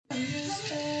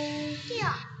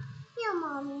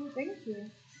Thank you.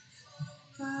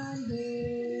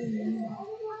 Sunday.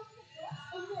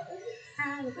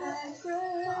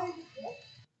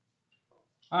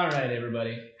 All right,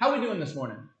 everybody. How are we doing this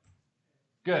morning?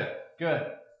 Good. Did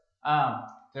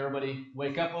everybody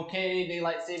wake up okay?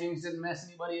 Daylight savings didn't mess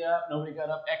anybody up? Nobody got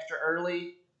up extra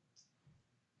early?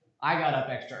 I got up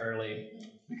extra early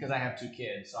because I have 2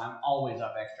 kids, so I'm always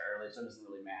up extra early, so it doesn't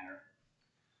really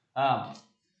matter.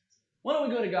 Why don't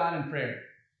we go to God in prayer?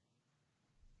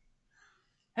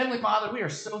 Heavenly Father, we are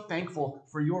so thankful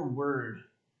for your word.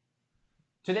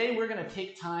 Today we're going to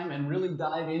take time and really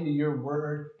dive into your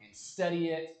word and study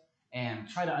it and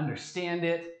try to understand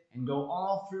it and go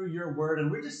all through your word. And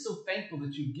we're just so thankful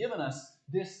that you've given us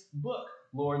this book,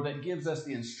 Lord, that gives us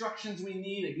the instructions we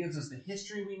need. It gives us the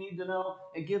history we need to know.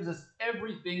 It gives us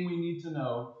everything we need to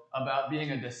know about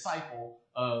being a disciple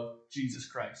of Jesus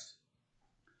Christ.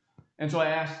 And so I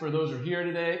ask for those who are here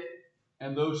today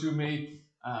and those who may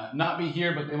not be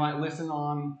here, but they might listen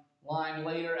online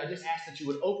later. I just ask that you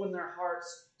would open their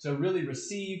hearts to really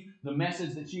receive the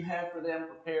message that you have for them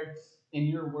prepared in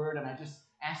your word. And I just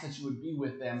ask that you would be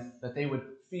with them, that they would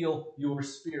feel your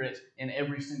spirit in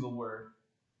every single word.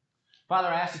 Father,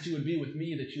 I ask that you would be with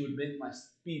me, that you would make my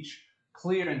speech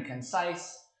clear and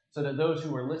concise, so that those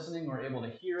who are listening are able to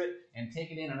hear it and take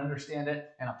it in and understand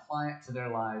it and apply it to their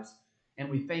lives.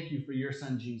 And we thank you for your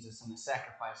Son, Jesus, and the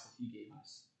sacrifice that he gave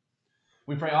us.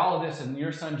 We pray all of this in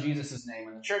your Son, Jesus' name.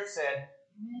 And the church said,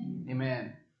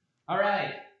 Amen. All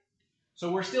right.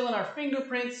 So we're still in our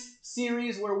Fingerprints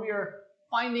series where we are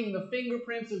finding the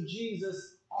fingerprints of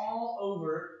Jesus all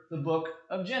over the book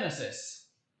of Genesis.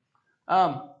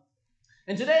 And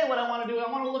today what I want to do, I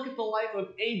want to look at the life of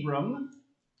Abram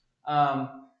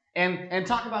and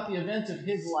talk about the events of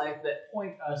his life that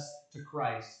point us to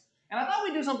Christ. And I thought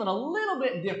we'd do something a little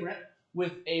bit different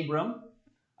with Abram.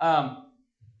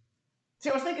 See,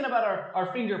 I was thinking about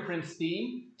our fingerprints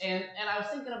theme, and I was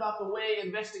thinking about the way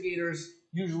investigators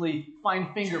usually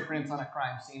find fingerprints on a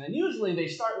crime scene. And usually they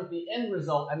start with the end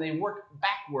result and they work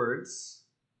backwards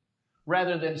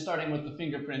rather than starting with the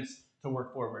fingerprints to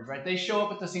work forwards, right? They show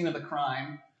up at the scene of the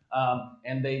crime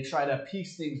and they try to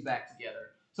piece things back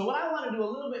together. So what I want to do a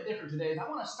little bit different today is I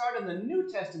want to start in the New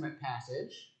Testament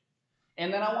passage,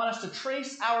 and then I want us to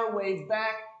trace our way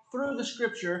back through the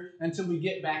scripture until we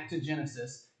get back to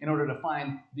Genesis in order to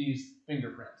find these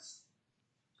fingerprints.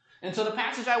 And so the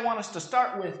passage I want us to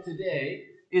start with today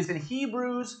is in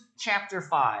Hebrews chapter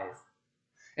 5.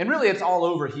 And really it's all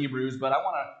over Hebrews, but I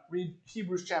want to read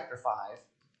Hebrews chapter 5,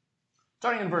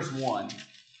 starting in verse 1.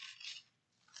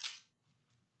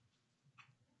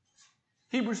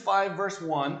 Hebrews 5 verse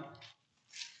 1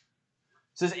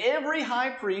 says, "Every high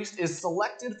priest is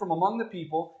selected from among the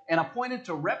people and appointed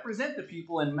to represent the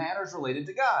people in matters related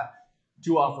to God,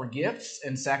 to offer gifts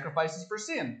and sacrifices for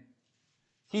sin.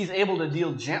 He's able to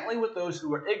deal gently with those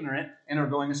who are ignorant and are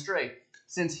going astray,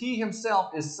 since he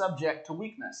himself is subject to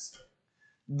weakness.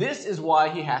 This is why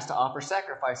he has to offer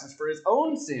sacrifices for his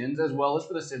own sins as well as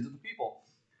for the sins of the people.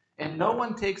 And no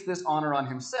one takes this honor on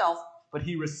himself, but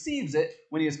he receives it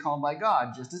when he is called by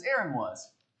God, just as Aaron was.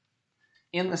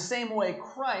 In the same way,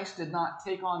 Christ did not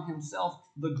take on himself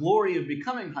the glory of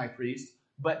becoming high priest,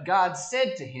 but God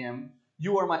said to him,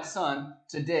 'You are my son,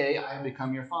 today I have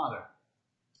become your father.'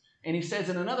 And he says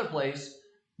in another place,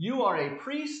 'You are a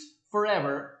priest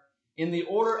forever in the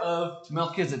order of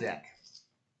Melchizedek.'"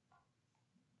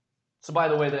 So by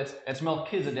the way, that's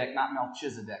Melchizedek, not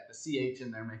Melchizedek. The CH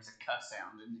in there makes a cuss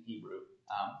sound in Hebrew,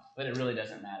 but it really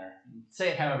doesn't matter. Say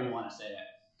it however you want to say it.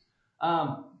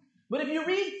 But if you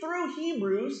read through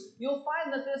Hebrews, you'll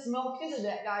find that this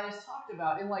Melchizedek guy is talked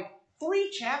about in like 3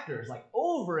 chapters, like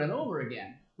over and over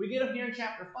again. We get him here in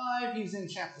chapter 5, he's in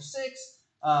chapter 6,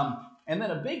 and then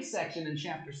a big section in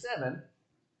chapter 7.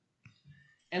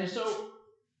 And so,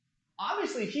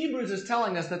 obviously, Hebrews is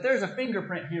telling us that there's a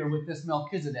fingerprint here with this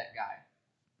Melchizedek guy.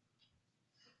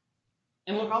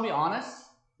 And look, I'll be honest,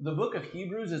 the book of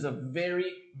Hebrews is a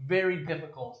very, very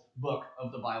difficult book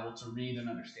of the Bible to read and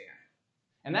understand.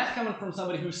 And that's coming from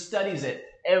somebody who studies it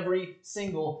every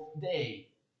single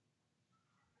day.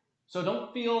 So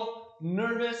don't feel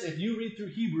nervous if you read through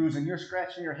Hebrews and you're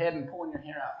scratching your head and pulling your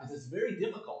hair out, because it's very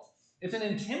difficult. It's an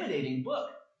intimidating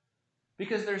book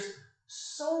because there's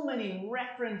so many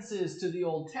references to the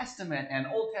Old Testament and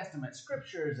Old Testament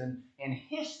scriptures and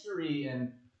history,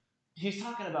 and he's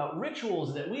talking about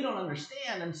rituals that we don't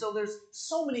understand, and so there's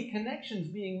so many connections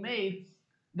being made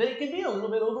that it can be a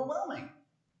little bit overwhelming.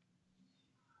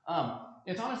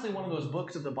 It's honestly one of those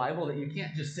books of the Bible that you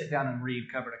can't just sit down and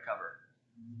read cover to cover.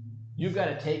 You've got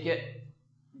to take it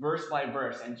verse by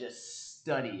verse and just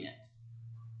study it.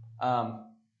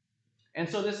 And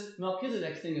so this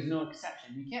Melchizedek thing is no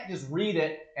exception. You can't just read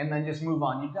it and then just move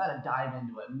on. You've got to dive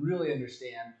into it and really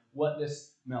understand what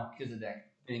this Melchizedek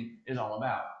thing is all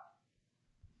about.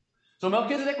 So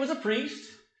Melchizedek was a priest.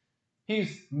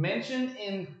 He's mentioned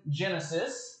in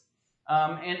Genesis.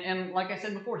 And like I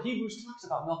said before, Hebrews talks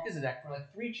about Melchizedek for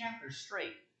like 3 chapters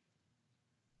straight.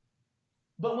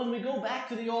 But when we go back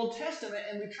to the Old Testament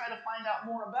and we try to find out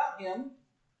more about him,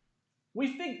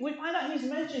 we find out he's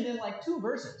mentioned in like 2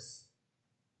 verses.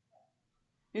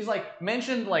 He's like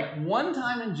mentioned like 1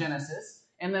 time in Genesis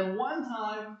and then 1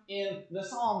 time in the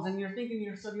Psalms, and you're thinking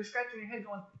you're scratching your head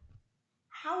going,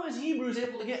 how is Hebrews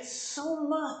able to get so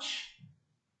much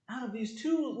out of these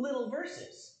 2 little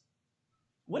verses?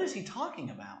 What is he talking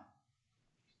about?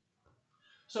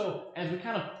 So as we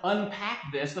kind of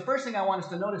unpack this, the first thing I want us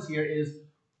to notice here is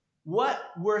what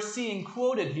we're seeing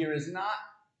quoted here is not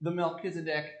the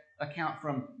Melchizedek account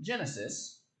from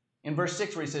Genesis. In verse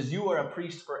 6 where he says, you are a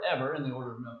priest forever in the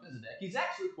order of Melchizedek, he's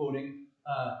actually quoting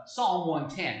Psalm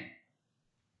 110.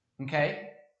 Okay?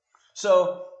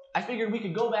 So I figured we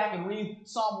could go back and read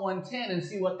Psalm 110 and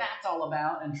see what that's all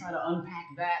about and try to unpack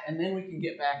that, and then we can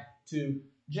get back to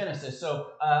Genesis. So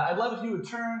I'd love if you would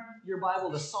turn your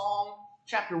Bible to Psalm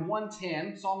chapter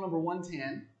 110, Psalm number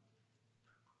 110.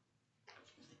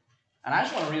 And I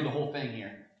just want to read the whole thing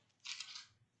here.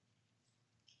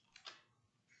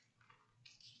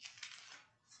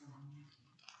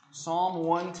 Psalm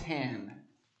 110.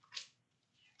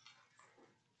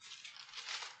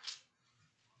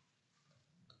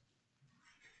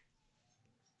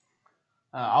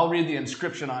 I'll read the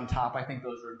inscription on top. I think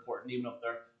those are important, even if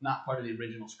they're not part of the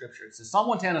original scripture. It says, Psalm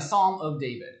 110, a psalm of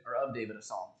David, or of David, a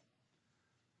psalm.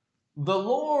 The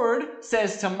Lord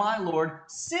says to my Lord,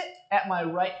 sit at my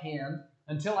right hand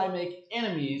until I make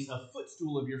enemies a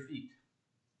footstool of your feet.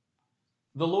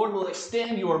 The Lord will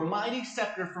extend your mighty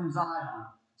scepter from Zion,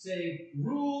 saying,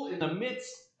 rule in the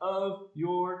midst of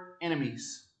your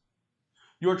enemies.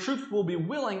 Your troops will be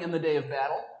willing in the day of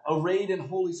battle, arrayed in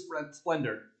holy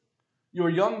splendor. Your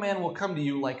young man will come to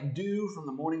you like dew from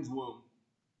the morning's womb.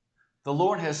 The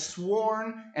Lord has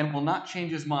sworn and will not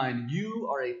change his mind. You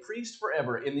are a priest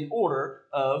forever in the order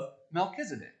of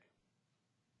Melchizedek.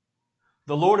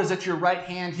 The Lord is at your right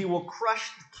hand. He will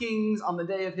crush the kings on the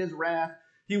day of his wrath.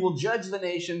 He will judge the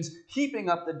nations, heaping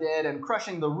up the dead and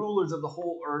crushing the rulers of the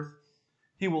whole earth.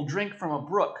 He will drink from a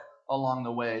brook along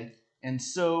the way, and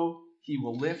so he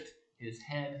will lift his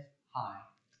head high.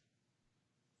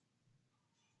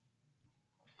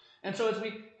 And so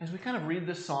as we kind of read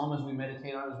this psalm, as we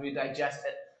meditate on it, as we digest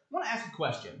it, I want to ask a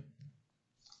question.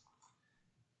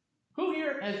 Who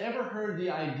here has ever heard the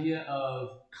idea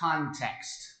of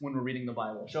context when we're reading the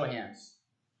Bible? Show of hands.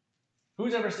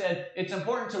 Who's ever said, it's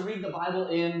important to read the Bible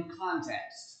in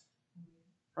context?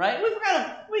 Right?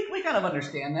 We kind of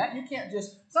understand that. You can't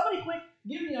just,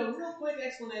 give me a real quick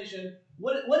explanation.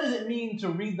 What does it mean to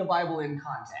read the Bible in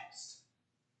context?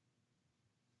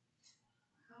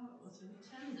 How it was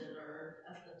intended, or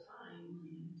at the time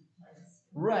and place.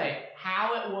 Right.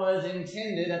 How it was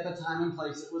intended at the time and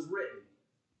place it was written.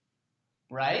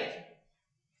 Right?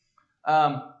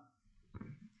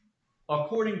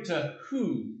 According to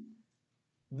who?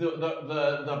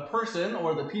 The person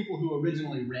or the people who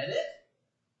originally read it,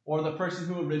 or the person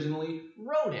who originally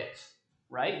wrote it,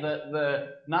 right?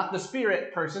 Not the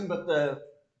spirit person, but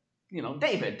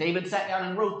David. David sat down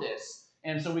and wrote this,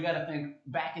 and so we got to think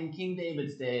back in King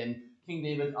David's day and King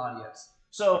David's audience.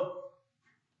 So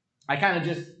I kind of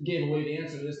just gave away the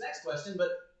answer to this next question, but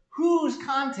whose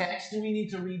context do we need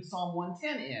to read Psalm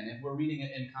 110 in if we're reading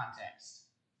it in context?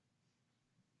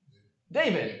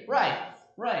 David, right.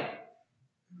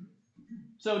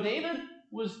 So David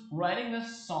was writing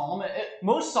this psalm.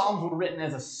 Most psalms were written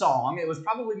as a song. It was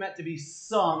probably meant to be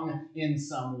sung in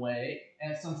some way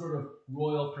at some sort of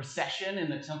royal procession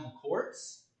in the temple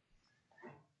courts.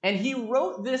 And he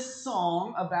wrote this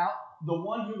song about the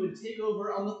one who would take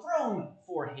over on the throne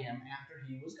for him after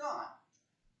he was gone.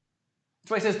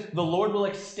 That's why he says, the Lord will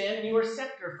extend your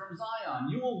scepter from Zion.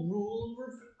 You will rule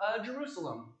over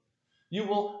Jerusalem. You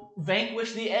will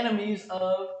vanquish the enemies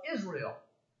of Israel.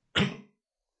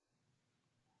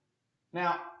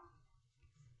 Now, I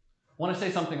want to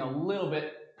say something a little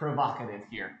bit provocative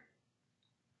here.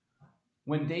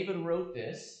 When David wrote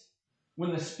this,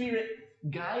 when the Spirit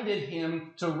guided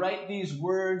him to write these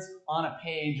words on a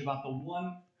page about the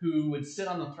one who would sit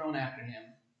on the throne after him,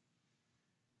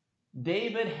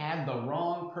 David had the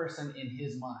wrong person in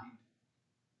his mind.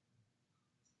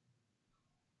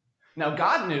 Now,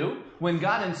 God knew, when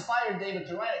God inspired David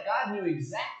to write it, God knew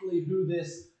exactly who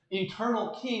this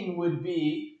eternal king would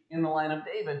be in the line of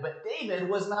David. But David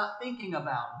was not thinking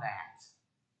about that.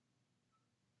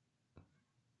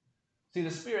 See, the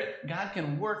Spirit, God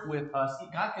can work with us.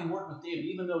 God can work with David.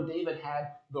 Even though David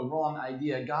had the wrong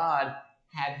idea, God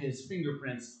had his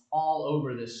fingerprints all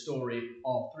over this story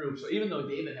all through. So even though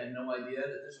David had no idea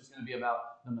that this was going to be about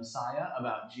the Messiah,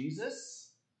 about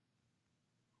Jesus,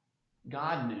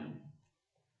 God knew.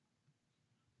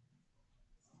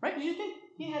 Right? Did you think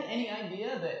he had any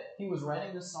idea that he was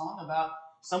writing this song about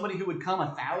somebody who would come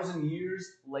 1,000 years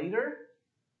later?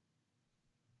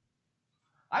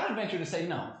 I would venture to say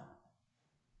no.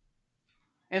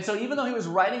 And so even though he was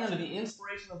writing under the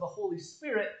inspiration of the Holy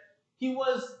Spirit, he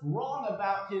was wrong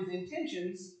about his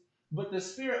intentions, but the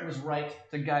Spirit was right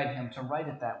to guide him to write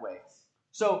it that way.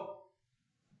 So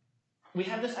we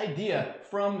have this idea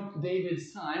from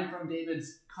David's time, from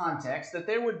David's context, that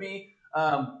there would be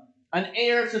an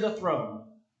heir to the throne,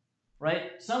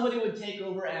 right? Somebody would take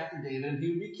over after David, and he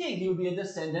would be king. He would be a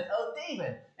descendant of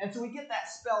David. And so we get that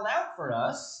spelled out for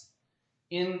us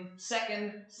in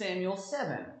 2 Samuel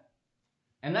 7.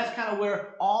 And that's kind of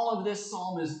where all of this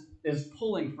psalm is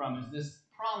pulling from, is this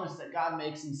promise that God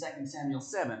makes in 2 Samuel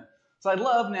 7. So I'd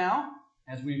love now,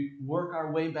 as we work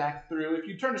our way back through, if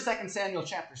you turn to 2 Samuel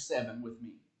chapter 7 with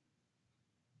me.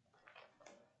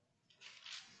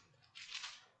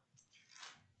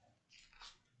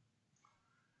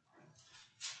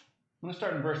 I'm going to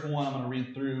start in verse 1. I'm going to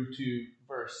read through to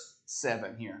verse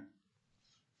 7 here.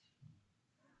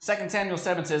 2 Samuel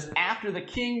 7 says, "After the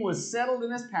king was settled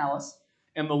in his palace,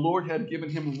 and the Lord had given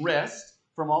him rest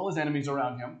from all his enemies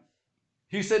around him,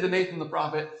 he said to Nathan the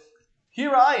prophet,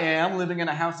 'Here I am living in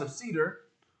a house of cedar,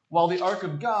 while the ark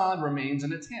of God remains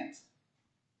in a tent.'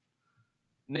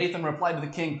 Nathan replied to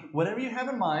the king, 'Whatever you have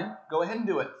in mind, go ahead and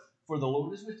do it, for the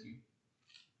Lord is with you.'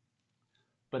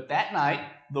 But that night,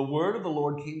 the word of the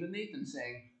Lord came to Nathan,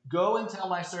 saying, 'Go and tell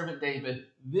my servant David,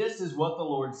 this is what the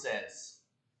Lord says.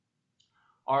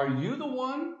 Are you the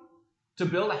one to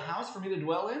build a house for me to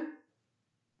dwell in?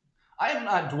 I have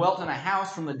not dwelt in a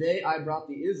house from the day I brought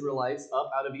the Israelites up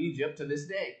out of Egypt to this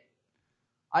day.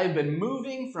 I have been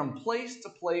moving from place to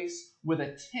place with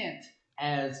a tent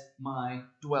as my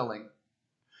dwelling.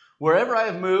 Wherever I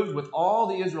have moved with all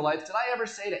the Israelites, did I ever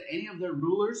say to any of their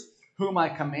rulers, whom I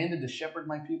commanded to shepherd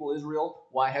my people Israel,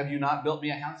 why have you not built me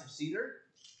a house of cedar?'"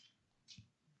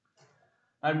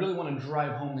 I really want to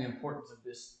drive home the importance of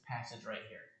this passage right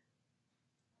here.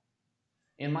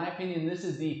 In my opinion, this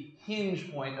is the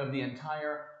hinge point of the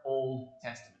entire Old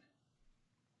Testament.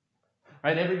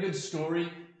 Right? Every good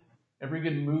story, every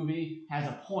good movie has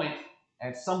a point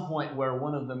at some point where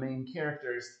one of the main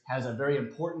characters has a very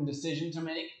important decision to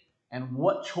make, and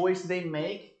what choice they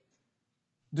make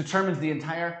determines the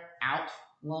entire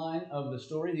outline of the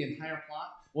story, the entire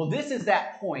plot. Well, this is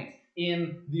that point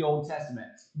in the Old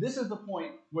Testament. This is the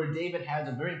point where David has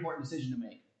a very important decision to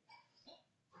make.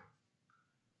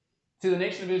 See, the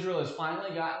nation of Israel has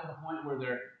finally gotten to the point where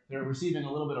they're receiving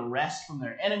a little bit of rest from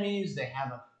their enemies. They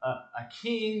have a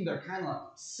king. They're kind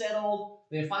of settled.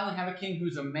 They finally have a king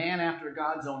who's a man after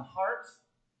God's own heart.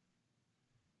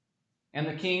 And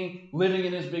the king, living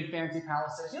in his big fancy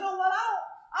palace, says, "You know what?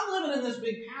 I'm living in this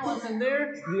big palace, and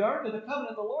there the Ark of the Covenant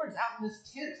of the Lord's out in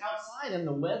this tent outside, and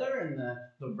the weather and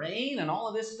the rain and all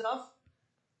of this stuff."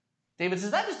 David says,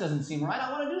 "That just doesn't seem right.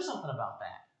 I want to do something about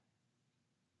that.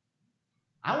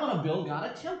 I want to build God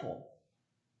a temple."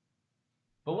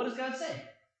 But what does God say?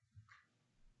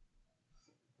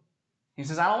 He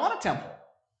says, "I don't want a temple."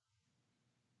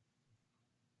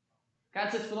 God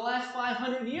says, "For the last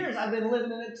 500 years, I've been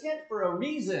living in a tent for a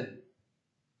reason."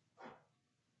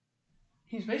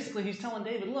 He's telling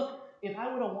David, look, if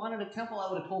I would have wanted a temple, I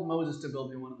would have told Moses to build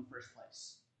me one in the first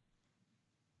place.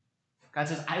 God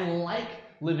says, "I like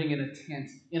living in a tent,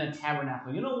 in a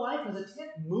tabernacle." You know why? Because a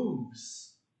tent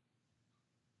moves.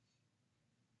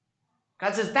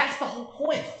 God says, that's the whole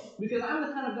point. Because I'm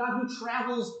the kind of God who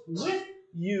travels with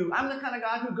you. I'm the kind of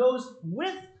God who goes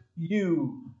with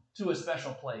you to a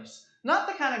special place. Not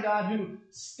the kind of God who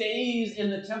stays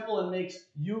in the temple and makes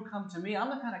you come to me. I'm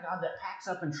the kind of God that packs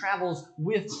up and travels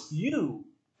with you.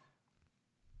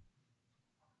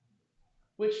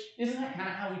 Which, isn't that kind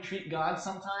of how we treat God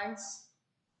sometimes?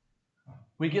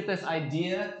 We get this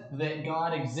idea that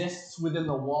God exists within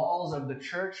the walls of the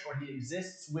church, or he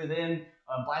exists within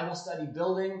a Bible study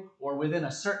building, or within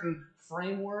a certain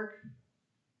framework.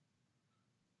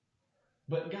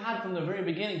 But God, from the very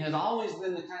beginning, has always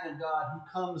been the kind of God who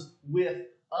comes with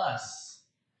us.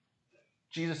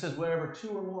 Jesus says, wherever two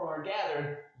or more are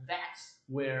gathered, that's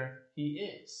where he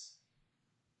is.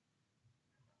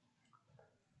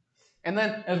 And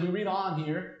then as we read on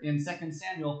here in 2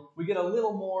 Samuel, we get a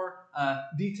little more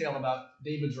detail about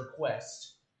David's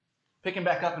request. Picking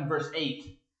back up in verse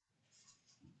 8.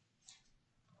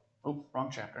 Oh, wrong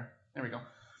chapter. There we go.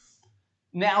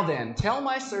 Now then, tell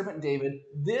my servant David,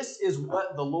 this is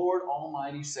what the Lord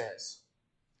Almighty says.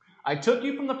 I took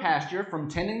you from the pasture, from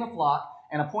tending the flock,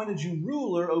 and appointed you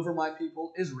ruler over my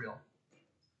people Israel.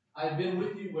 I have been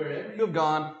with you wherever you have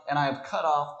gone, and I have cut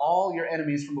off all your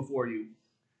enemies from before you.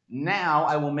 Now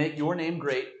I will make your name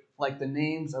great, like the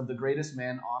names of the greatest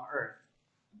men on earth.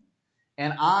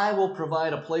 And I will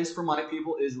provide a place for my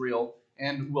people Israel,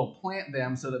 and will plant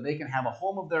them so that they can have a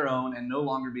home of their own and no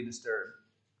longer be disturbed.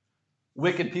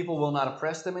 Wicked people will not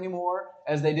oppress them anymore,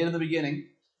 as they did in the beginning,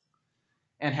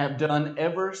 and have done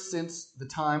ever since the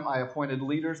time I appointed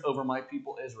leaders over my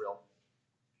people Israel.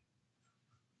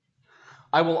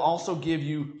 I will also give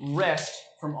you rest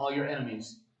from all your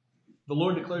enemies. The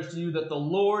Lord declares to you that the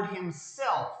Lord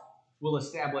himself will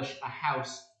establish a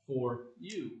house for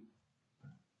you.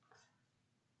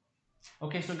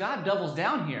 Okay, so God doubles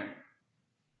down here.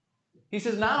 He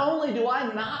says, not only do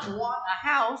I not want a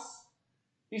house,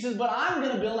 he says, but I'm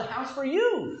going to build a house for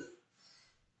you.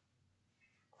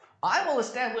 I will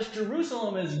establish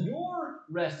Jerusalem as your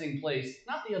resting place,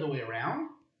 not the other way around.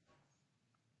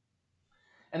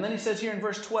 And then he says here in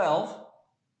verse 12,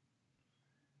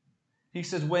 he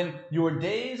says, when your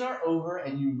days are over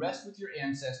and you rest with your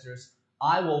ancestors,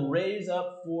 I will raise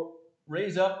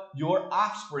up your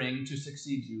offspring to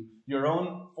succeed you, your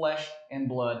own flesh and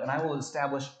blood, and I will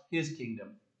establish his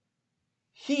kingdom.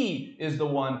 He is the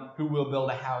one who will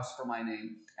build a house for my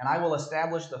name, and I will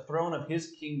establish the throne of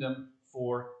his kingdom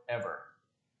forever.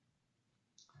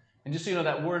 And just so you know,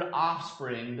 that word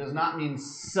offspring does not mean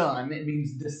son, it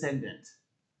means descendant.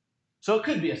 So it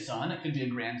could be a son, it could be a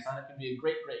grandson, it could be a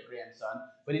great-great-grandson,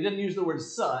 but he doesn't use the word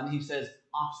son, he says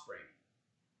offspring,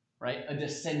 right? A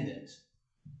descendant.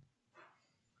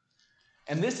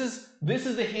 And this is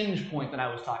the hinge point that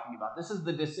I was talking about. This is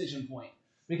the decision point.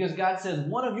 Because God says,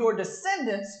 one of your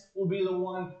descendants will be the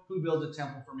one who builds a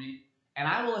temple for me, and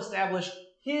I will establish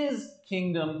his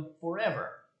kingdom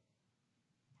forever.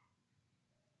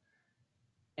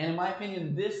 And in my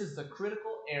opinion, this is the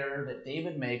critical error that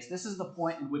David makes. This is the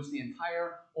point in which the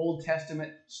entire Old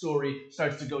Testament story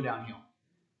starts to go downhill.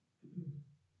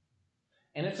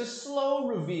 And it's a slow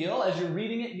reveal. As you're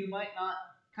reading it, you might not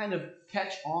kind of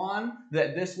catch on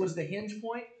that this was the hinge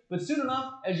point. But soon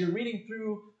enough, as you're reading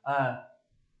through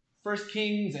 1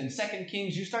 Kings and 2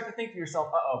 Kings, you start to think to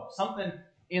yourself, something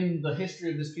in the history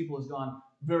of this people has gone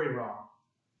very wrong.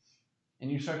 And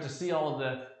you start to see all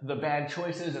of the bad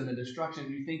choices and the destruction.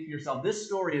 And you think to yourself, this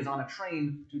story is on a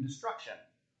train to destruction.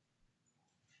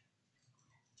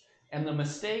 And the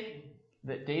mistake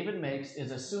that David makes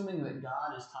is assuming that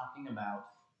God is talking about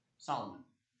Solomon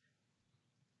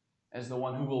as the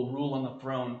one who will rule on the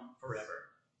throne forever.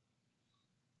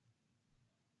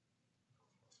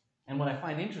 And what I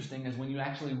find interesting is when you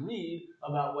actually read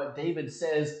about what David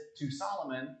says to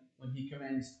Solomon when he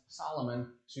commands Solomon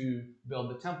to build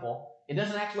the temple, it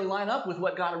doesn't actually line up with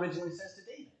what God originally says to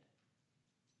David.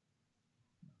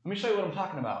 Let me show you what I'm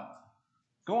talking about.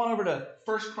 Go on over to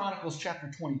 1 Chronicles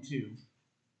chapter 22.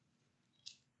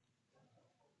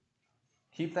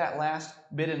 Keep that last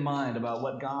bit in mind about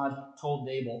what God told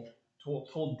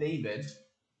David.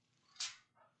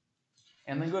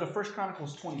 And then go to 1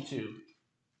 Chronicles 22,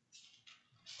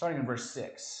 starting in verse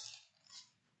 6.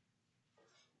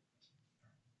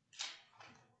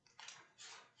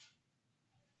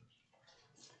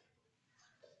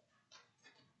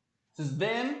 It says,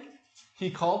 then he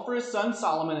called for his son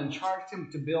Solomon and charged him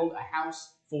to build a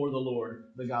house for the Lord,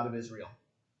 the God of Israel.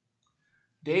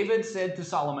 David said to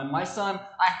Solomon, my son,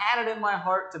 I had it in my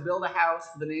heart to build a house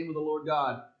for the name of the Lord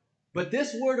God. But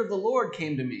this word of the Lord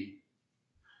came to me.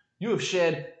 You have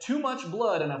shed too much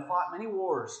blood and have fought many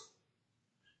wars.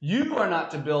 You are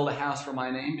not to build a house for my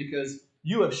name because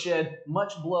you have shed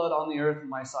much blood on the earth in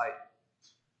my sight.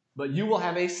 But you will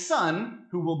have a son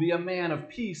who will be a man of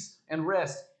peace and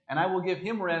rest, and I will give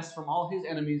him rest from all his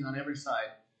enemies on every side.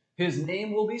 His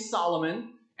name will be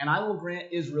Solomon, and I will grant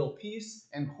Israel peace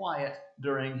and quiet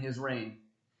during his reign.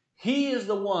 He is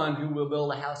the one who will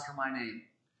build a house for my name.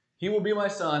 He will be my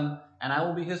son, and I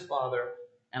will be his father,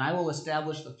 and I will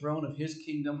establish the throne of his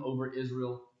kingdom over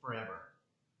Israel forever.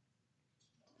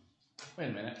 Wait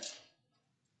a minute.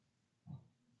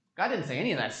 God didn't say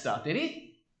any of that stuff, did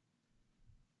he?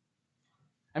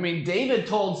 I mean, David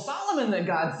told Solomon that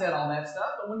God said all that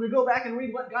stuff, but when we go back and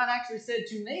read what God actually said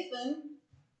to Nathan,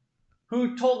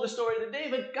 who told the story to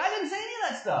David, God didn't say any of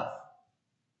that stuff.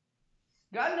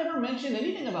 God never mentioned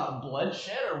anything about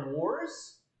bloodshed or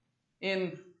wars.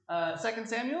 in 2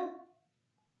 Samuel?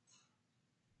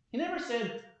 He never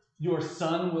said, your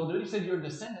son will do it. He said, your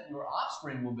descendant, your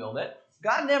offspring will build it.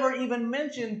 God never even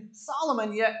mentioned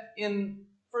Solomon, yet in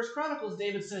 1 Chronicles,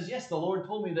 David says, yes, the Lord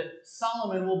told me that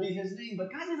Solomon will be his name,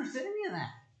 but God never said any of that.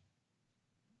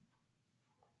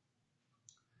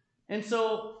 And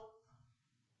so,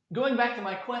 going back to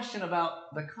my question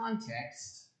about the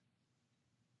context,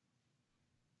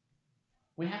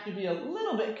 we have to be a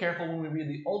little bit careful when we read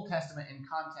the Old Testament in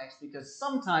context, because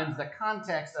sometimes the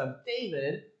context of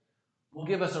David will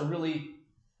give us a really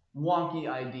wonky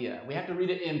idea. We have to read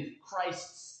it in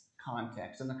Christ's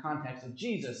context, in the context of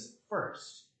Jesus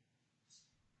first.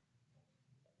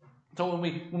 So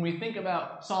when we think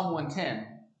about Psalm 110,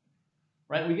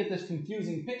 right, we get this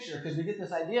confusing picture because we get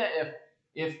this idea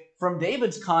if from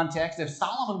David's context, if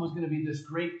Solomon was going to be this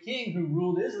great king who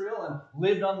ruled Israel and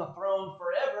lived on the throne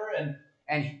forever,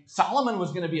 and Solomon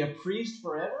was going to be a priest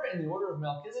forever in the order of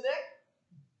Melchizedek.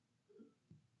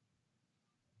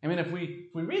 I mean, if we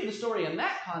read the story in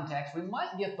that context, we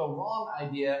might get the wrong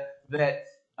idea that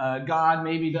God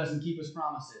maybe doesn't keep his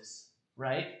promises,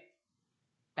 right?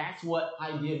 That's what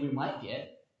idea we might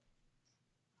get.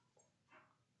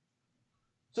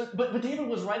 So, but David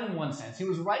was right in one sense. He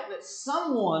was right that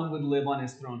someone would live on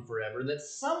his throne forever, that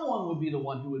someone would be the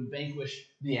one who would vanquish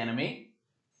the enemy.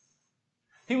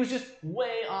 He was just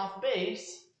way off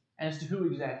base as to who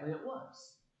exactly it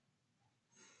was.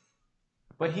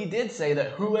 But he did say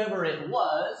that whoever it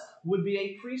was would be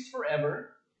a priest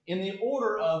forever in the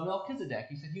order of Melchizedek.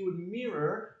 He said he would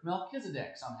mirror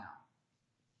Melchizedek somehow.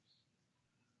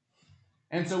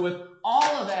 And so with all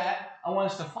of that, I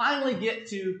want us to finally get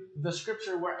to the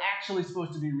scripture we're actually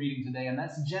supposed to be reading today, and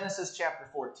that's Genesis chapter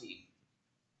 14.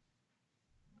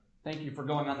 Thank you for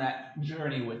going on that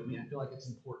journey with me. I feel like it's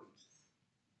important.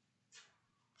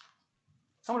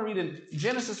 So I'm going to read in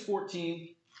Genesis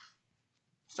 14,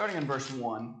 starting in verse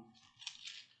 1.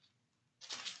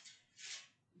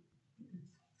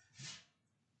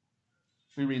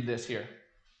 We read this here. It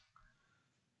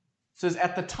says,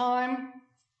 at the time,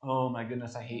 oh my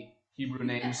goodness, I hate Hebrew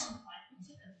names.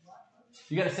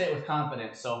 You got to say it with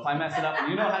confidence. So if I mess it up and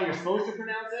you know how you're supposed to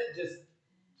pronounce it, just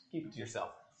keep it to yourself.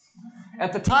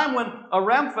 At the time when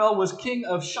Aramphel was king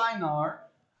of Shinar,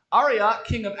 Arioch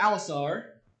king of Elasar,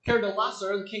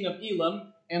 Kerdalasar the king of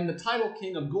Elam, and the title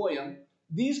king of Goyim,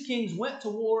 these kings went to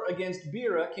war against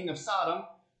Bera king of Sodom,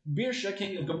 Birsha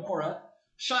king of Gomorrah,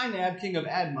 Shinab king of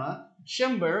Admah,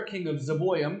 Shember king of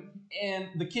Zeboim, and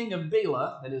the king of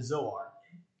Bela, that is Zoar.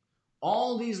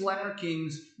 All these latter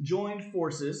kings joined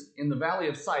forces in the valley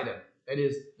of Sidon, that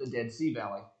is, the Dead Sea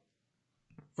Valley.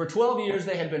 For 12 years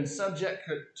they had been subject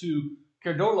to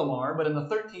Kedorlaomer, but in the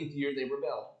 13th year they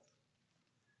rebelled.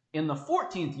 In the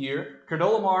 14th year,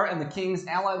 Kedorlaomer and the kings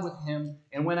allied with him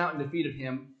and went out and defeated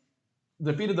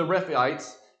the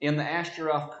Rephaites in the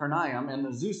Ashtaroth Karnaim, and the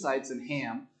Zusites in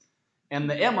Ham, and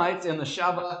the Emites in the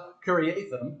Shavah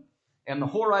Kiriathaim, and the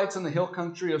Horites in the hill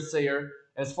country of Seir,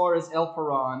 as far as El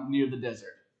Paran near the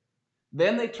desert.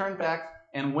 Then they turned back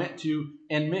and went to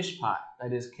En-Mishpat,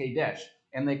 that is Kadesh,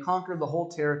 and they conquered the whole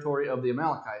territory of the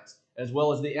Amalekites, as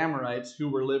well as the Amorites who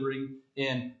were living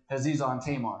in Hazezon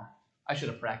Tamar. I should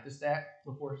have practiced that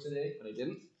before today, but I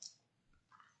didn't.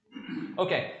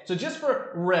 Okay, so just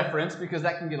for reference, because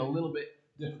that can get a little bit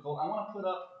difficult, I want to put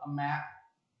up a map.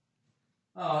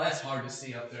 Oh, that's hard to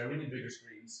see up there. We need bigger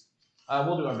screens.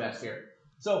 We'll do our best here.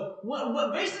 So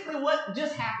basically what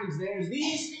just happens there is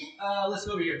these, let's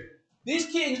go over here. These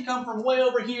kings come from way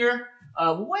over here,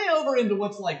 way over into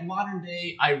what's like modern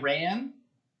day Iran,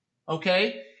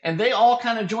 okay? And they all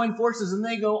kind of join forces and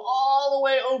they go all the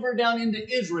way over down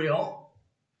into Israel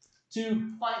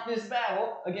to fight this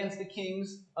battle against the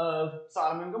kings of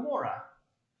Sodom and Gomorrah.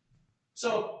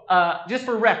 So just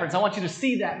for reference, I want you to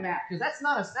see that map, because that's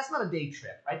not a day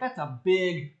trip, right? That's a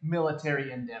big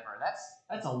military endeavor.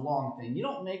 That's a long thing. You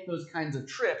don't make those kinds of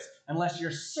trips unless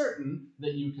you're certain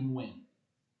that you can win.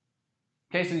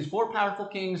 Okay, so these four powerful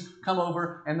kings come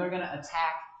over, and they're going to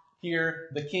attack here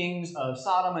the kings of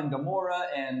Sodom and Gomorrah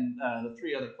and the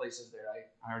three other places there.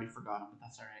 I already forgot them, but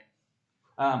that's all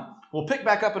right. We'll pick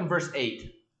back up in verse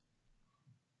 8.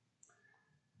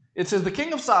 It says, the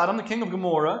king of Sodom, the king of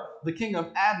Gomorrah, the king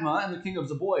of Admah, and the king of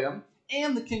Zeboim,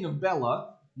 and the king of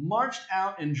Bela marched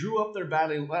out and drew up their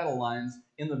battle lines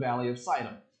in the valley of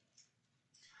Sidon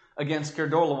against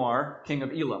Kedorlaomer, king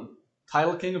of Elam,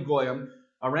 Tidal, king of Goyim,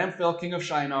 Aramphel, king of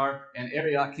Shinar, and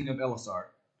Arioch, king of Elasar.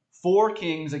 4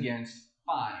 kings against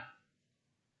 5.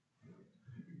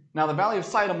 Now the valley of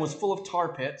Sidon was full of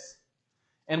tar pits,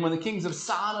 and when the kings of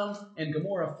Sodom and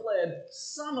Gomorrah fled,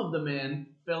 some of the men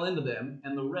fell into them,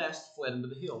 and the rest fled into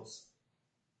the hills.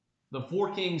 The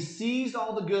four kings seized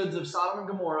all the goods of Sodom and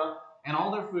Gomorrah and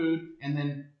all their food, and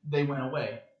then they went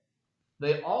away.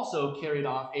 They also carried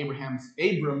off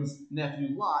Abram's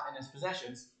nephew Lot and his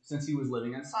possessions, since he was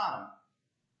living in Sodom.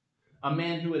 A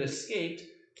man who had escaped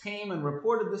came and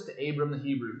reported this to Abram the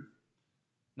Hebrew.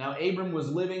 Now Abram was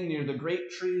living near the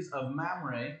great trees of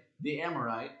Mamre, the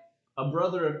Amorite, a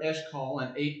brother of Eshcol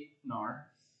and Aner,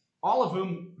 all of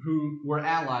who were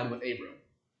allied with Abram.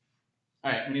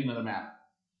 All right, we need another map.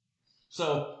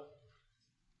 So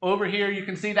over here you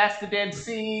can see that's the Dead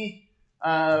Sea.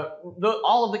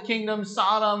 All of the kingdoms,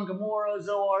 Sodom, Gomorrah,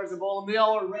 Zoar, Zeboim, they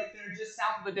all are right there just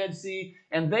south of the Dead Sea.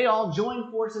 And they all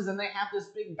join forces and they have this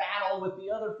big battle with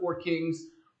the other four kings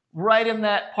right in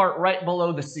that part right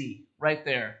below the sea, right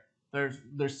there.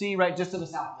 There's sea right just to the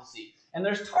south of the sea. And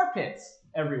there's tar pits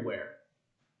everywhere.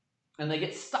 And they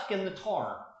get stuck in the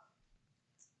tar.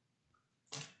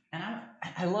 And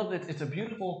I love that. It's a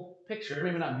beautiful picture.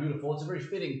 Maybe not beautiful. It's a very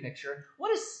fitting picture.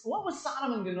 What was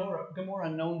Sodom and Gomorrah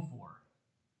known for?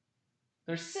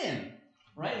 Their sin,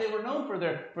 right? They were known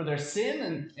for their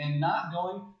sin and not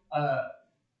going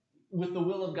with the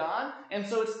will of God. And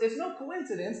so it's no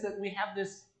coincidence that we have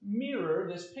this mirror,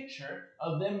 this picture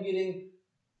of them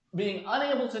being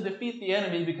unable to defeat the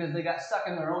enemy because they got stuck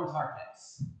in their own tar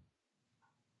pits.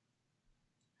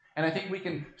 And I think we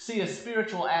can see a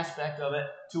spiritual aspect of it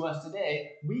to us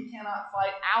today. We cannot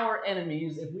fight our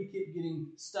enemies if we keep getting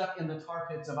stuck in the tar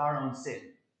pits of our own sin.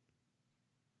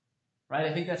 Right?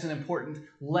 I think that's an important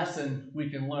lesson we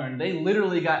can learn. They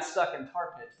literally got stuck in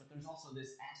tar pits, but there's also this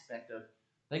aspect of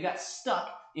they got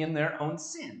stuck in their own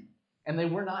sin. And they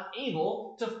were not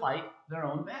able to fight their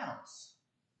own battles.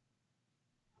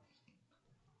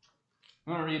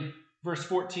 I'm going to read verse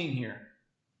 14 here.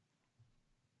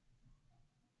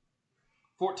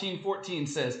 14:14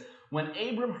 says, when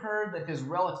Abram heard that his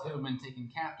relative had been taken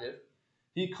captive,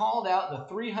 he called out the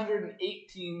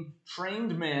 318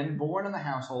 trained men born in the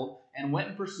household and went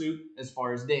in pursuit as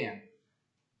far as Dan.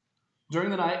 During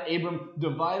the night, Abram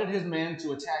divided his men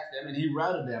to attack them, and he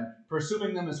routed them,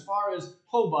 pursuing them as far as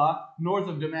Hobah, north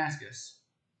of Damascus.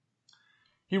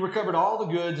 He recovered all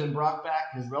the goods and brought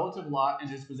back his relative Lot and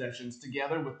his possessions,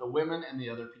 together with the women and the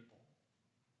other people.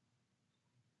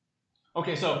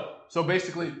 Okay, so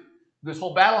basically, this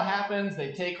whole battle happens.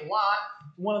 They take Lot.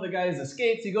 One of the guys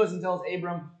escapes. He goes and tells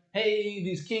Abram, hey,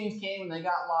 these kings came and they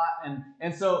got Lot.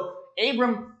 And so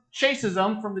Abram chases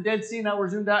them from the Dead Sea. Now we're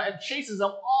zoomed out, and chases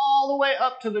them all the way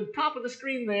up to the top of the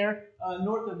screen there,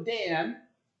 north of Dan,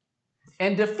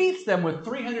 and defeats them with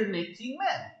 318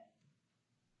 men.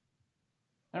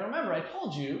 Now remember, I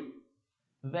told you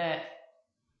that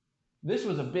this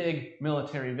was a big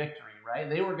military victory. Right?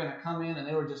 They were going to come in and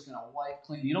they were just going to wipe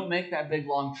clean. You don't make that big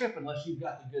long trip unless you've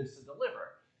got the goods to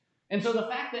deliver. And so the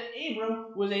fact that Abram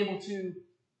was able to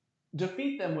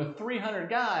defeat them with 300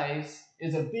 guys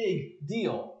is a big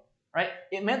deal. Right?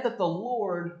 It meant that the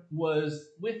Lord was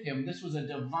with him. This was a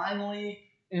divinely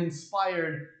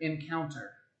inspired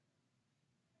encounter.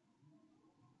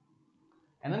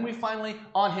 And then we finally,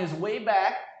 on his way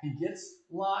back, he gets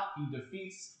Lot, he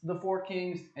defeats the four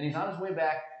kings, and he's on his way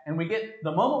back. And we get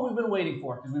the moment we've been waiting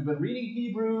for, because we've been reading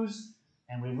Hebrews,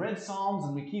 and we've read Psalms,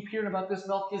 and we keep hearing about this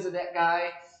Melchizedek guy,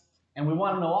 and we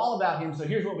want to know all about him, so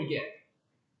here's what we get.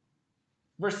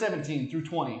 Verse 17 through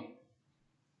 20. It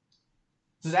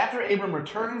says, after Abram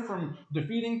returned from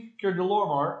defeating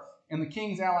Kedorlaomer and the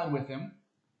kings allied with him,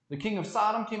 the king of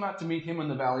Sodom came out to meet him in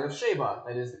the valley of Sheba,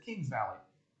 that is, the king's valley.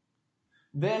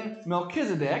 Then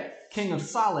Melchizedek, king of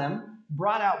Salem,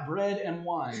 brought out bread and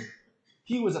wine.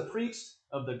 He was a priest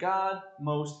of the God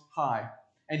Most High.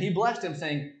 And he blessed him,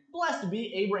 saying, blessed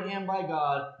be Abraham by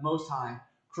God Most High,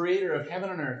 creator of heaven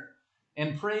and earth,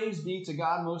 and praise be to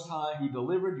God Most High, who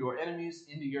delivered your enemies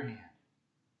into your hand.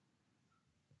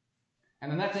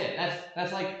 And then that's it.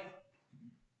 That's like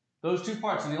those two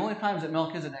parts are the only times that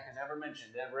Melchizedek is ever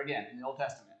mentioned ever again in the Old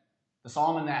Testament. The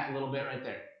psalm and that little bit right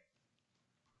there.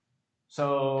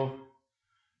 So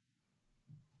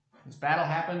this battle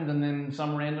happened, and then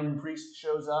some random priest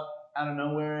shows up out of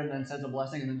nowhere and then says a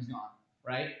blessing, and then he's gone,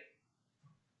 right?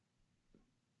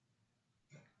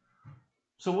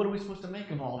 So what are we supposed to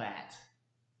make of all that?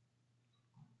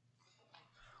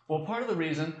 Well, part of the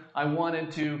reason I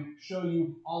wanted to show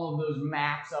you all of those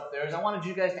maps up there is I wanted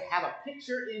you guys to have a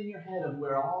picture in your head of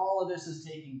where all of this is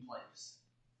taking place.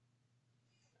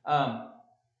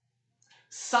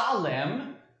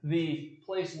 Salem, the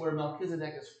place where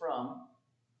Melchizedek is from,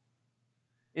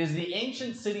 is the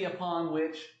ancient city upon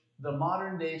which the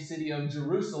modern-day city of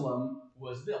Jerusalem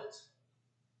was built.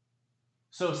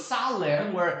 So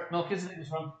Salem, where Melchizedek is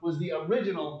from, was the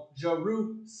original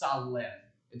Jerusalem.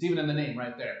 It's even in the name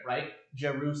right there, right?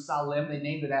 Jerusalem. They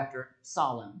named it after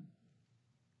Salem.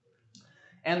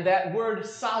 And that word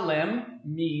Salem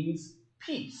means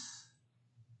peace.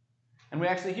 And we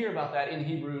actually hear about that in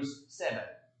Hebrews 7.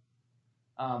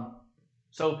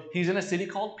 So he's in a city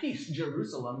called Peace.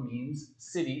 Jerusalem means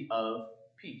city of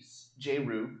peace.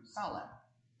 Jerusalem.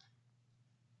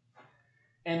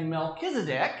 And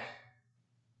Melchizedek,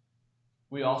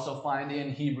 we also find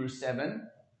in Hebrews 7,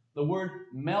 the word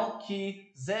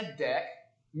Melchizedek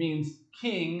means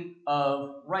king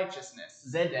of righteousness.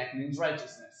 Zedek means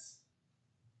righteousness.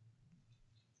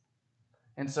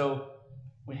 And so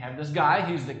we have this guy,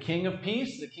 he's the king of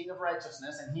peace, the king of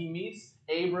righteousness, and he meets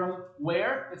Abram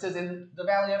where? It says in the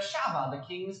valley of Shaveh, the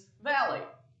king's valley.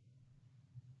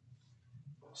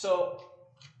 So,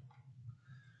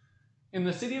 in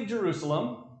the city of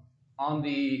Jerusalem, on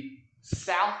the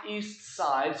southeast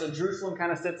side, so Jerusalem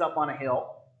kind of sits up on a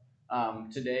hill.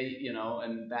 Today,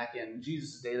 and back in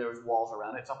Jesus' day, there was walls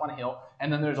around it. It's up on a hill,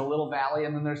 and then there's a little valley,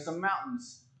 and then there's some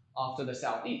mountains off to the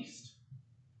southeast.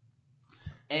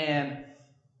 And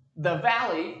the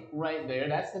valley right there,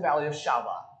 that's the valley of Shaveh,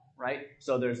 right?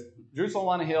 So there's Jerusalem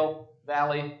on a hill,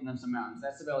 valley, and then some mountains.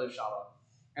 That's the valley of Shaveh.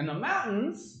 And the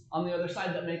mountains on the other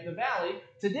side that make the valley,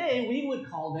 today we would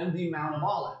call them the Mount of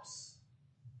Olives.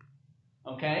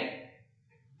 Okay?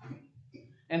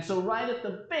 And so right at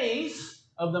the base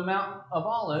of the Mount of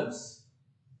Olives,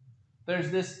 there's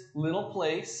this little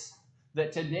place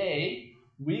that today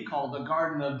we call the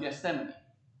Garden of Gethsemane.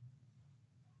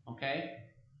 Okay?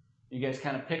 You guys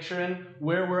kind of picturing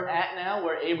where we're at now,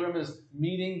 where Abram is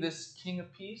meeting this King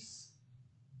of Peace?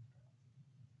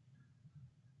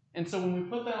 And so when we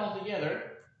put that all together,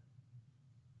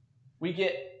 we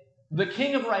get the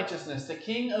King of Righteousness, the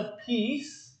King of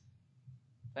Peace.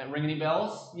 That ring any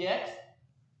bells yet?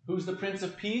 Who's the Prince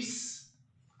of Peace?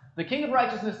 The King of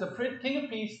Righteousness, the King of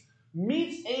Peace,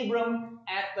 meets Abram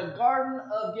at the Garden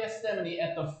of Gethsemane,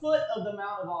 at the foot of the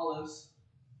Mount of Olives,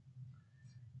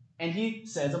 and he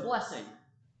says a blessing.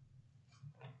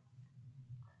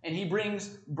 And he brings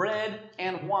bread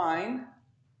and wine.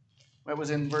 That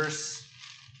was in verse,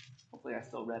 hopefully I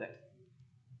still read it.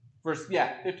 Verse,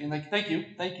 15. Thank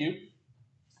you.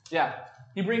 Yeah.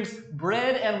 He brings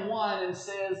bread and wine and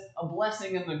says a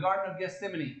blessing in the Garden of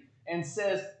Gethsemane. And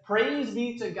says, "Praise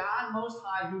be to God Most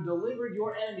High, who delivered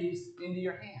your enemies into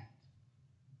your hand."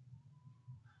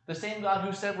 The same God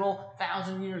who several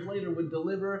thousand years later would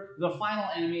deliver the final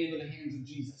enemy into the hands of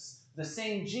Jesus. The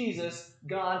same Jesus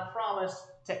God promised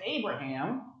to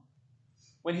Abraham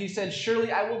when he said,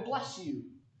 "Surely I will bless you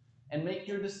and make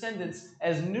your descendants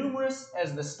as numerous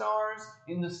as the stars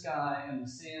in the sky and the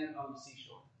sand on the seashore."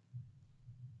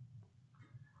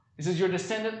 He says, "Your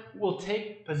descendant will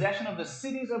take possession of the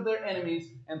cities of their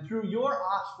enemies, and through your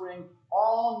offspring,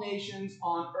 all nations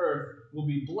on earth will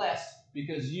be blessed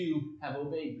because you have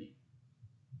obeyed me."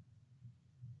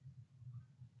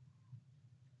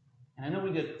 And I know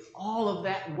we did all of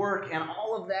that work and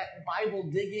all of that Bible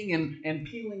digging and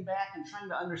peeling back and trying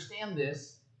to understand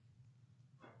this.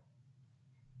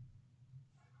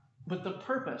 But the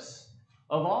purpose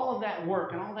of all of that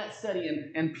work and all that study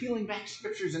and peeling back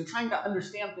scriptures and trying to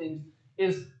understand things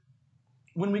is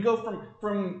when we go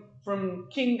from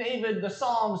King David, the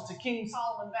Psalms, to King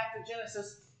Solomon, back to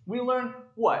Genesis, we learn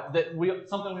what?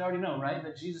 Something we already know, right?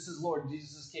 That Jesus is Lord,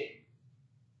 Jesus is King.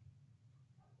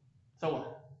 So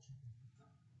what?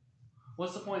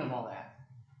 What's the point of all that?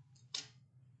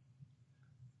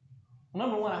 Well,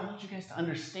 number one, I want you guys to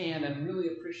understand and really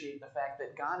appreciate the fact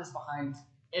that God is behind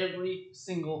every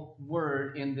single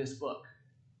word in this book.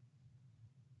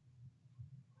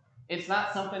 It's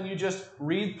not something you just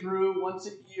read through once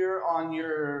a year on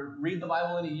your read the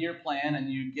Bible in a year plan and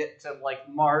you get to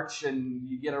March and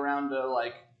you get around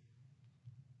to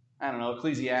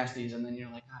Ecclesiastes and then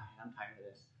you're like, I'm tired of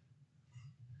this.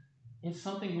 It's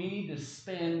something we need to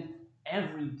spend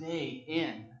every day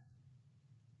in.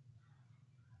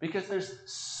 Because there's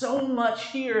so much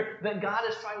here that God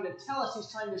is trying to tell us,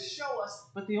 He's trying to show us,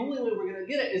 but the only way we're going to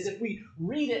get it is if we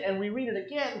read it and we read it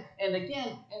again and again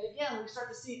and again. We start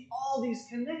to see all these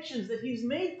connections that He's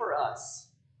made for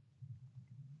us.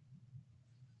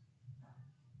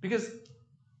 Because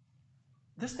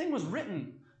this thing was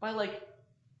written by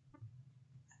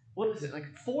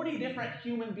 40 different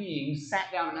human beings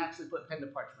sat down and actually put pen to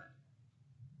parchment.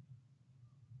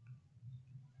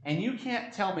 And you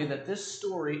can't tell me that this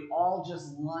story all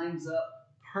just lines up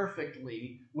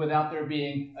perfectly without there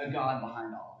being a God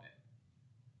behind all of it.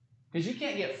 Because you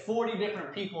can't get 40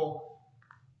 different people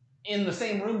in the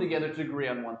same room together to agree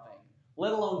on one thing,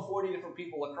 let alone 40 different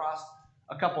people across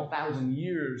a couple thousand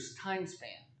years time span.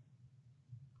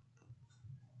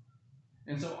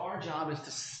 And so our job is to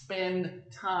spend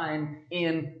time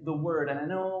in the Word. And I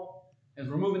know as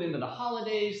we're moving into the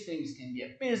holidays, things can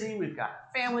get busy. We've got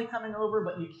family coming over,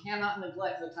 but you cannot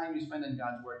neglect the time you spend in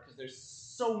God's Word because there's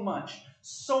so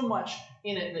much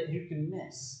in it that you can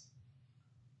miss.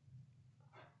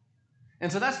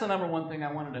 And so that's the number one thing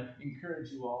I wanted to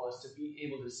encourage you all, is to be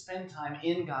able to spend time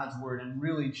in God's Word and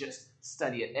really just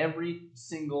study it every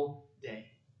single day.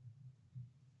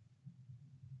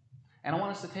 And I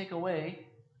want us to take away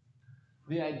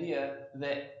the idea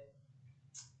that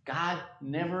God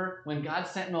never, when God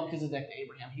sent Melchizedek to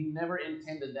Abraham, he never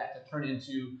intended that to turn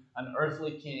into an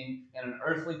earthly king and an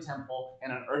earthly temple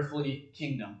and an earthly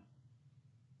kingdom.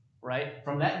 Right?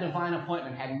 From that divine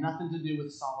appointment, had nothing to do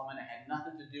with Solomon. It had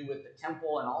nothing to do with the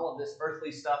temple and all of this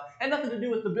earthly stuff. It had nothing to do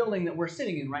with the building that we're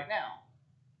sitting in right now.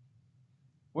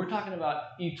 We're talking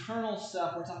about eternal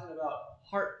stuff. We're talking about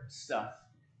heart stuff.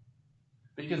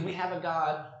 Because we have a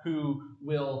God who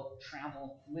will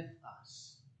travel with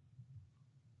us.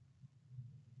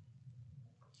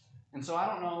 And so I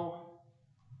don't know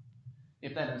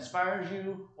if that inspires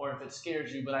you or if it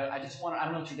scares you, but I just want to, I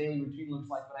don't know what your daily routine looks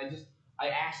like, but I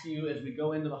ask you as we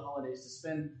go into the holidays to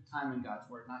spend time in God's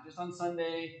Word, not just on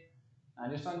Sunday,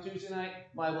 not just on Tuesday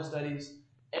night Bible studies.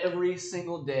 Every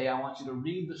single day I want you to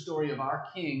read the story of our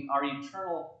King, our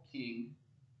eternal King,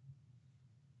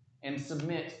 and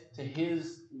submit to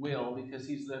His will because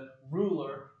He's the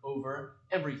ruler over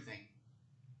everything.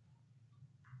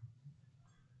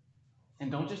 And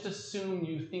don't just assume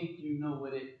you think you know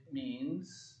what it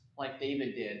means, like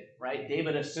David did, right?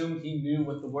 David assumed he knew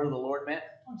what the word of the Lord meant.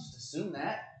 Don't just assume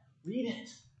that. Read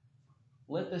it.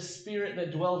 Let the Spirit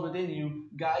that dwells within you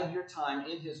guide your time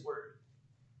in His Word.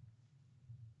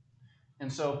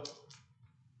 And so,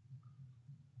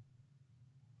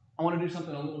 I want to do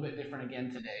something a little bit different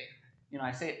again today. You know,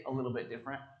 I say it a little bit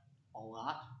different a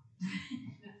lot.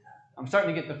 I'm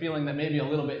starting to get the feeling that maybe a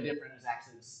little bit different is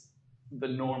actually the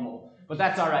normal. But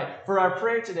that's all right. For our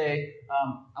prayer today,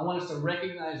 I want us to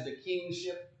recognize the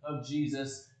kingship of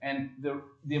Jesus and the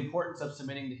importance of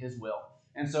submitting to His will.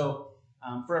 And so,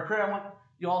 for our prayer,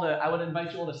 I would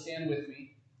invite you all to stand with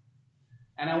me.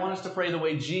 And I want us to pray the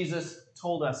way Jesus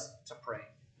told us to pray.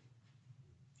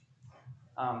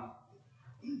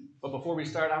 But before we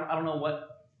start, I don't know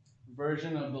what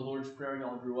version of the Lord's Prayer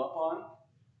y'all grew up on.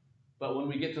 But when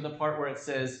we get to the part where it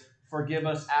says, forgive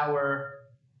us our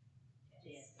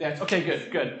debts. Okay,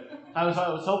 good. I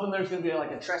was hoping there's going to be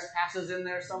like a trespasses in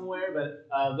there somewhere, but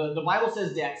the Bible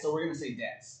says debts, so we're going to say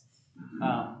debts.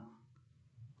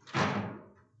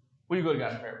 Will you go to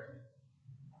God in prayer with me?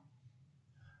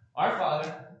 Our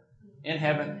Father in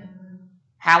heaven,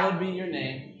 hallowed be your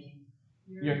name.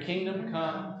 Your kingdom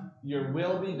come, your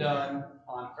will be done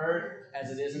on earth as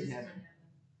it is in heaven.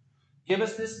 Give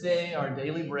us this day our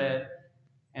daily bread,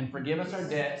 and forgive us our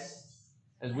debts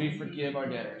as we forgive our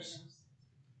debtors.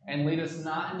 And lead us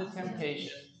not into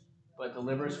temptation, but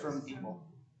deliver us from evil.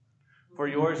 For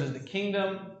yours is the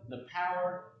kingdom, the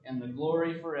power, and the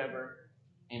glory forever.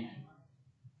 Amen.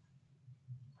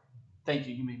 Thank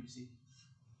you. You may be seated.